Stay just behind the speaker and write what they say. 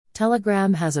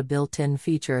Telegram has a built-in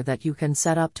feature that you can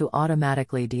set up to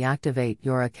automatically deactivate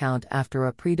your account after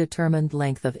a predetermined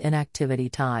length of inactivity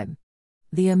time.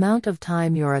 The amount of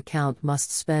time your account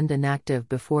must spend inactive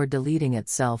before deleting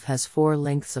itself has 4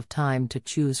 lengths of time to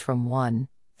choose from: 1,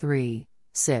 3,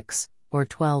 6, or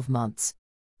 12 months.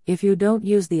 If you don't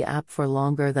use the app for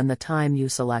longer than the time you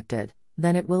selected,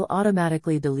 then it will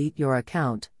automatically delete your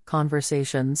account,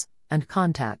 conversations, and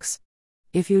contacts.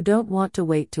 If you don't want to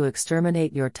wait to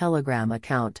exterminate your Telegram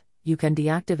account, you can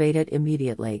deactivate it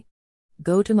immediately.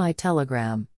 Go to My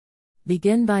Telegram.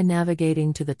 Begin by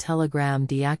navigating to the Telegram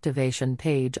deactivation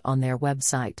page on their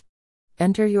website.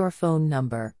 Enter your phone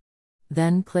number.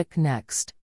 Then click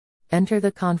Next. Enter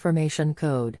the confirmation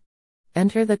code.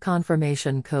 Enter the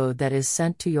confirmation code that is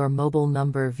sent to your mobile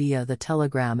number via the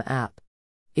Telegram app.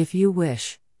 If you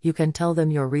wish, you can tell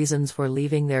them your reasons for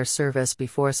leaving their service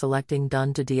before selecting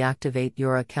Done to deactivate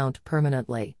your account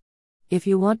permanently. If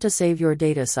you want to save your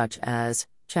data such as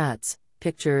chats,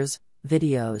 pictures,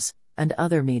 videos, and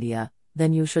other media,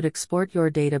 then you should export your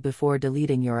data before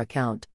deleting your account.